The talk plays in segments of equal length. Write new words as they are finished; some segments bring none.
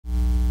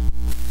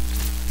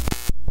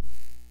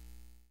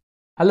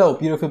Hello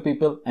beautiful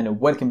people and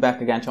welcome back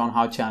again to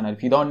our channel.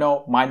 If you don't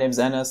know, my name is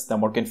Anas,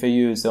 I'm working for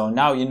you, so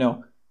now you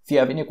know. If you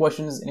have any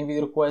questions, any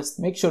video requests,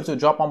 make sure to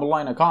drop on below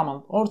in a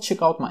comment or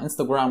check out my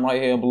Instagram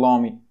right here below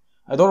me.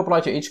 I do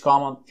reply to each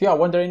comment. If you are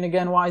wondering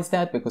again why is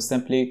that, because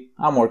simply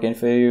I'm working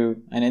for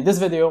you. And in this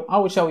video I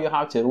will show you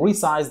how to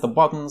resize the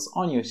buttons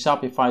on your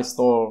Shopify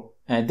store.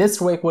 And this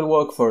trick will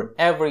work for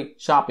every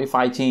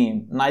Shopify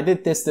team. And I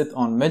did test it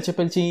on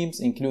multiple teams,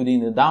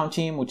 including the down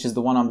team, which is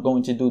the one I'm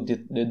going to do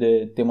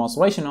the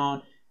demonstration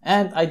on.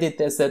 And I did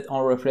test it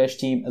on Refresh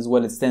team as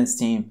well as Tense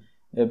team,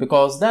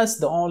 because that's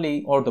the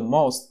only or the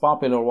most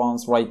popular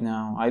ones right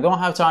now. I don't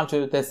have time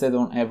to test it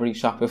on every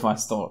Shopify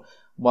store.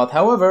 But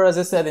however, as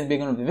I said in the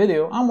beginning of the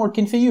video, I'm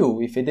working for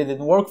you. If it didn't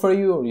work for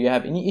you or you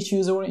have any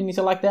issues or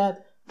anything like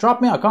that, drop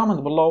me a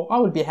comment below. I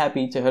will be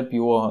happy to help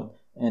you out.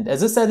 And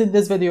as I said in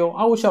this video,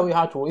 I will show you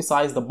how to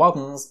resize the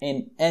buttons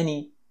in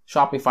any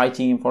Shopify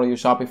team for your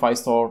Shopify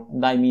store.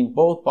 And I mean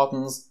both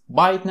buttons,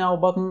 Buy It Now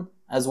button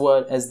as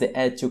well as the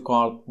Add to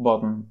Cart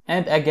button.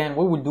 And again,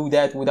 we will do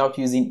that without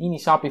using any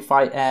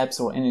Shopify apps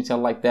or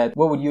anything like that.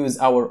 We will use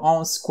our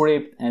own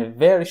script and a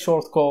very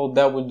short code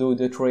that will do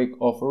the trick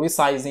of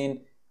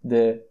resizing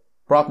the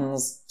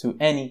buttons to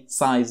any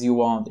size you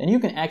want. And you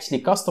can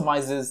actually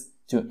customize this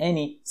to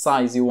any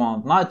size you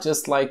want, not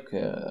just like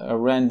a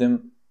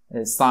random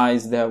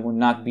size that will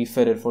not be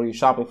fitted for your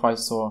Shopify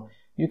store.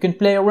 You can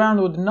play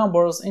around with the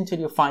numbers until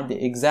you find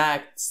the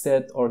exact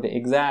set or the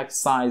exact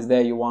size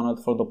that you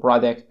wanted for the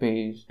product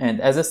page.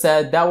 And as I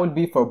said, that will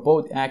be for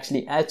both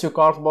actually Add to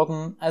Cart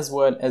button as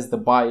well as the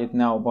Buy It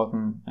Now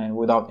button. And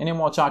without any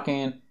more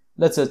talking,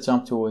 let's just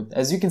jump to it.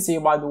 As you can see,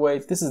 by the way,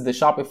 this is the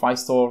Shopify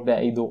store that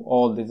I do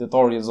all the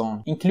tutorials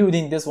on,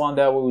 including this one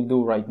that we will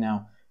do right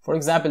now. For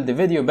example, the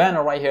video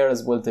banner right here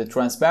as well as the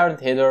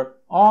transparent header,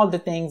 all the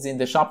things in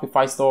the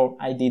Shopify store,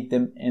 I did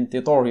them in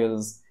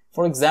tutorials.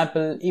 For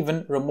example,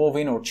 even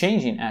removing or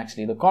changing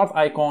actually the cart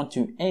icon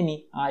to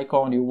any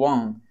icon you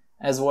want,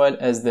 as well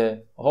as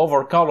the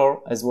hover color,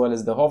 as well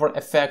as the hover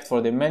effect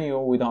for the menu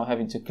without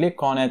having to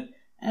click on it,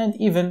 and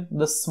even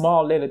the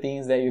small little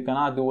things that you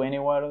cannot do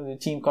anywhere in the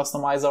theme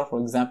customizer.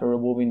 For example,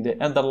 removing the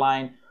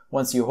underline.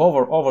 Once you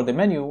hover over the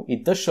menu,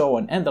 it does show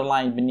an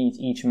underline beneath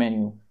each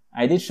menu.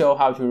 I did show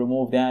how to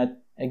remove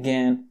that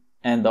again,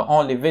 and the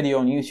only video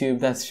on YouTube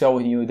that's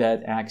showing you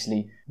that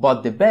actually.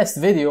 But the best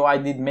video I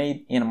did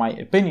made, in my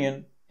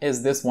opinion,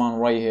 is this one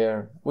right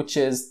here, which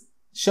is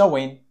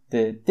showing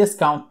the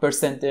discount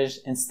percentage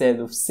instead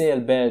of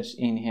sale badge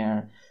in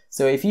here.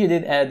 So if you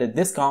did add a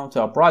discount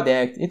to a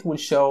product, it will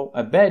show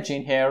a badge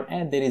in here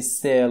and there is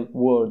sale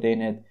word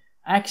in it.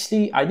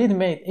 Actually, I did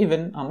make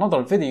even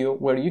another video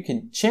where you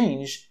can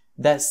change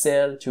that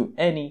sale to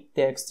any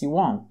text you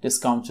want.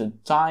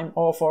 Discounted time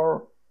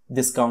offer,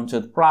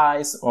 discounted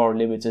price, or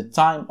limited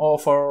time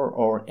offer,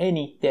 or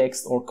any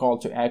text or call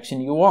to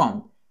action you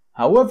want.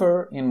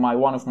 However, in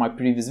one of my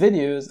previous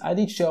videos, I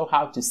did show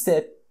how to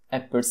set a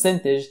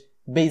percentage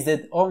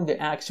based on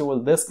the actual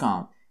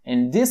discount.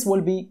 And this will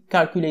be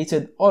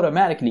calculated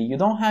automatically. You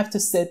don't have to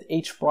set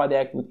each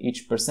product with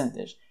each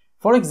percentage.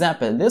 For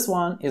example, this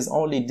one is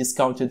only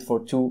discounted for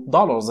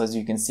 $2 as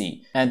you can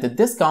see. And the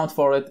discount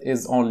for it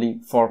is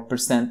only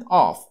 4%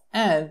 off.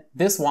 And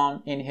this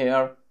one in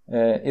here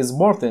is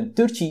more than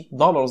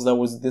 $30 that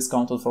was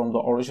discounted from the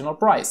original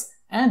price.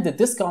 And the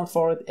discount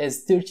for it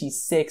is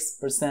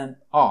 36%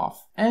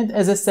 off. And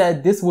as I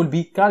said, this will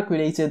be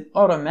calculated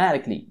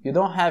automatically. You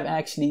don't have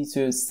actually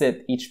to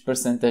set each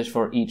percentage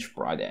for each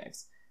product.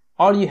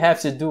 All you have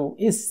to do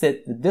is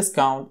set the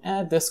discount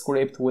and the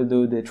script will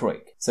do the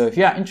trick. So if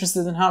you are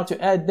interested in how to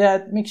add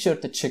that, make sure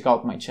to check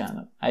out my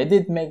channel. I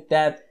did make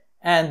that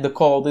and the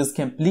code is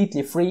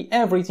completely free.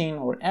 Everything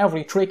or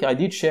every trick I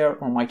did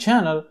share on my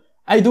channel,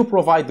 I do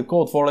provide the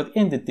code for it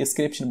in the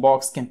description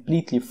box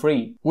completely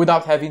free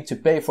without having to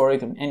pay for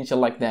it or anything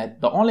like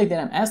that. The only thing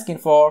I'm asking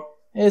for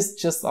is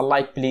just a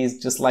like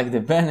please, just like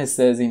the banner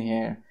says in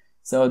here.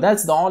 So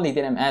that's the only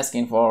thing I'm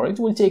asking for. It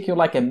will take you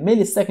like a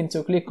millisecond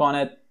to click on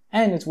it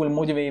and it will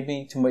motivate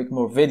me to make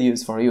more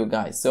videos for you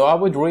guys. So I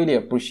would really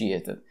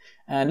appreciate it.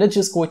 And let's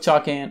just quit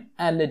talking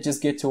and let's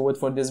just get to it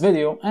for this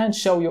video and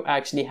show you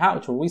actually how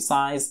to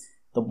resize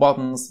the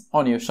buttons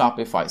on your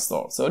Shopify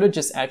store. So let's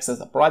just access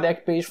the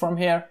product page from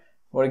here.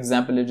 For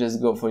example, let's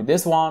just go for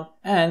this one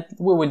and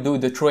we will do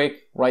the trick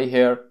right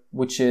here,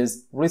 which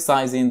is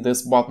resizing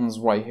these buttons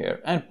right here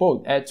and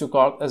both Add to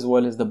Cart as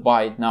well as the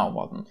Buy It Now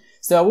button.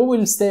 So we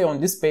will stay on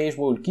this page,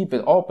 we will keep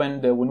it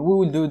open, then when we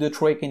will do the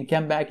trick and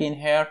come back in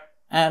here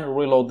and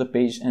reload the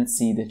page and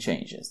see the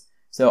changes.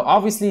 So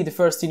obviously the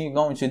first thing you're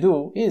going to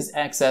do is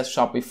access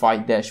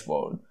Shopify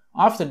dashboard.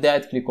 After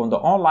that, click on the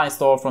online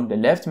store from the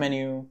left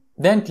menu.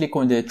 Then click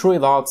on the three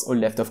dots or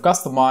left of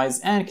customize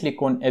and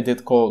click on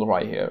edit code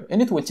right here.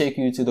 And it will take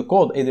you to the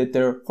code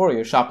editor for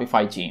your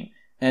Shopify team.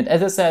 And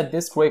as I said,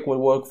 this trick will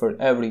work for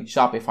every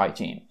Shopify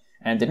team.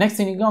 And the next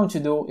thing you're going to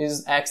do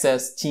is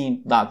access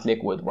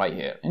theme.liquid right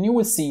here. And you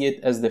will see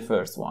it as the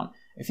first one.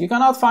 If you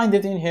cannot find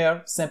it in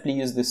here, simply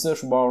use the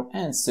search bar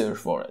and search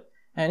for it.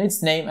 And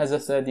its name, as I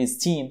said, is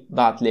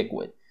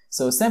theme.liquid.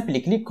 So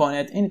simply click on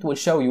it and it will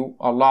show you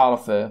a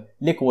lot of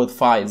liquid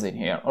files in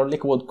here, or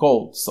liquid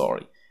code,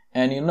 sorry.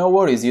 And no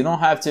worries, you don't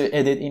have to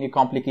edit any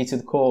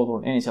complicated code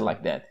or anything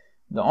like that.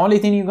 The only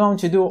thing you're going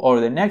to do, or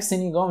the next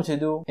thing you're going to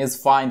do, is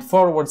find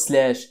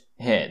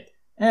 /head.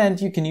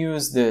 And you can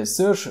use the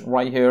search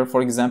right here.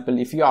 For example,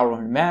 if you are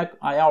on Mac,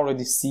 I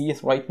already see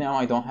it right now.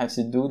 I don't have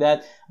to do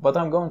that, but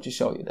I'm going to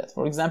show you that.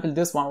 For example,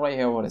 this one right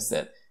here, what is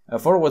that?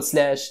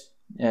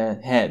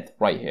 /head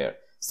right here.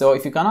 So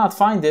if you cannot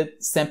find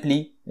it,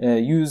 simply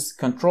use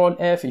Control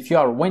F. If you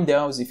are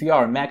Windows, if you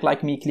are Mac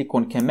like me, click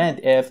on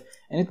Command F,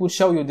 and it will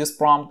show you this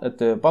prompt at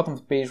the bottom of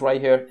the page right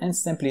here, and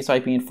simply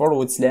type in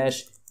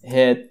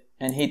 /head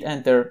and hit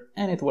enter,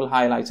 and it will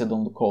highlight it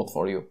on the code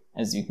for you,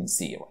 as you can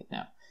see right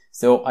now.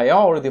 So I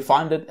already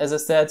found it, as I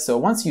said. So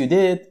once you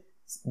did,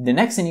 the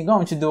next thing you're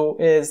going to do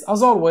is,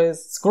 as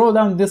always, scroll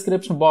down the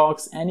description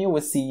box and you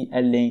will see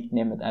a link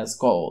named as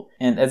code.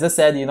 And as I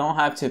said, you don't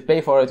have to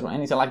pay for it or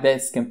anything like that.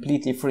 It's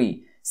completely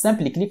free.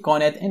 Simply click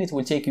on it and it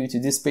will take you to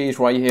this page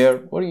right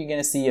here, where you're going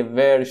to see a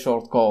very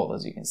short code,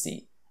 as you can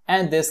see.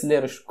 And this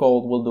little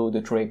code will do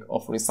the trick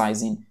of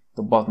resizing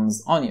the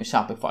buttons on your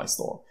Shopify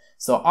store.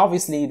 So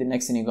obviously the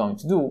next thing you're going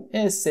to do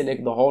is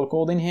select the whole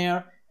code in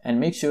here and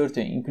make sure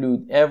to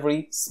include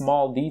every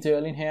small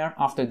detail in here.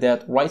 After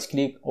that, right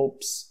click,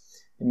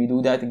 let me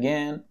do that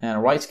again,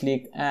 and right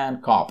click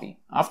and copy.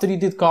 After you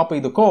did copy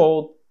the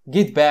code,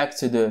 get back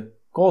to the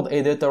code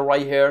editor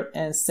right here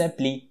and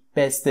simply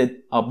paste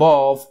it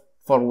above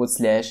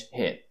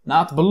 /head.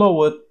 Not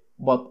below it,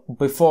 but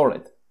before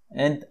it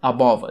and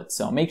above it.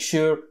 So make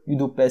sure you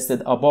do paste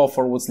it above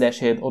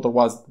 /head,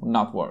 otherwise it will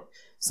not work.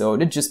 So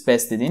let's just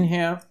paste it in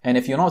here. And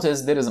if you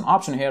notice, there is an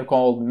option here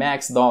called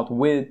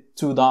max.width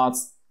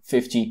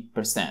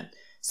 50%.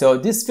 So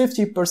this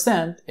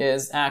 50%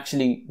 is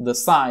actually the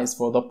size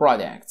for the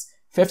product.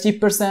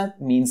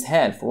 50% means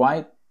half,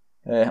 right?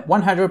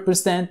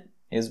 100%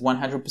 is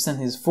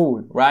 100% is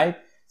full, right?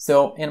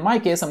 So in my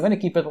case, I'm going to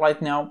keep it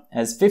right now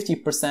as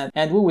 50%,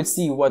 and we will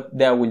see what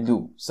that will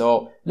do.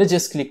 So let's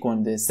just click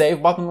on the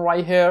save button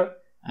right here.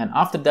 And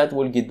after that,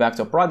 we'll get back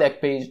to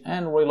product page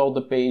and reload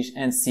the page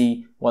and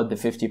see what the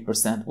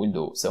 50% will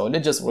do. So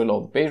let's just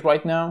reload the page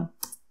right now.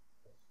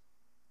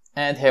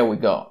 And here we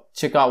go.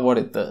 Check out what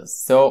it does.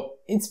 So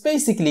it's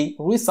basically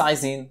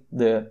resizing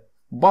the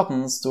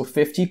buttons to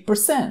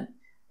 50%.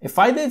 If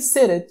I did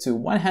set it to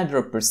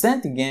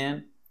 100%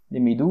 again,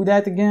 let me do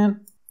that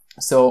again.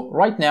 So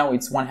right now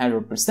it's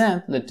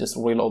 100%. Let's just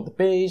reload the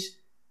page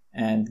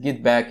and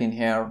get back in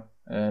here.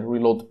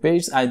 Reload the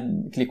page. I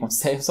click on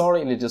save,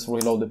 sorry. Let's just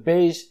reload the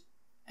page.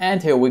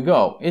 And here we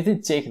go. It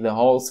did take the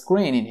whole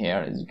screen in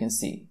here, as you can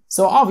see.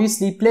 So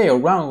obviously play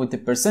around with the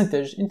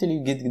percentage until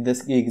you get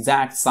the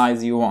exact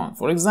size you want.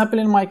 For example,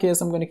 in my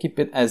case, I'm going to keep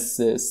it as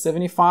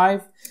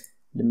 75.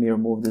 Let me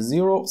remove the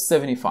 0.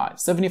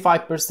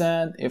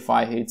 75%. If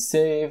I hit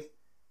save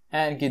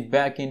and get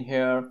back in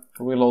here,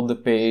 reload the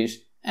page,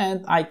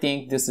 and I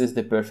think this is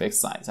the perfect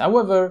size.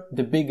 However,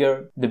 the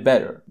bigger the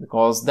better,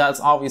 because that's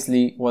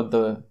obviously what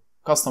the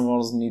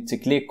customers need to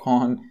click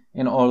on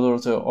in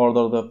order to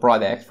order the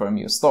product from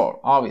your store,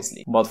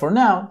 obviously. But for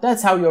now,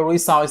 that's how you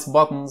resize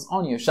buttons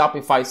on your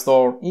Shopify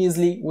store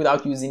easily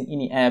without using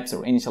any apps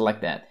or anything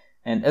like that.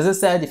 And as I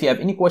said, if you have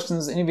any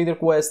questions, any video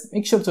requests,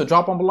 make sure to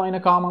drop them below in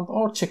a comment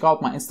or check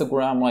out my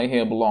Instagram right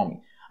here below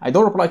me. I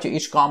do reply to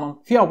each comment.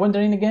 If you are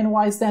wondering again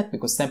why is that,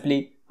 because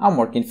simply I'm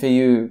working for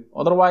you.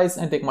 Otherwise,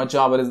 I think my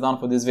job is done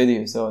for this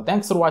video. So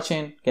thanks for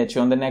watching. Catch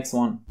you on the next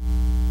one.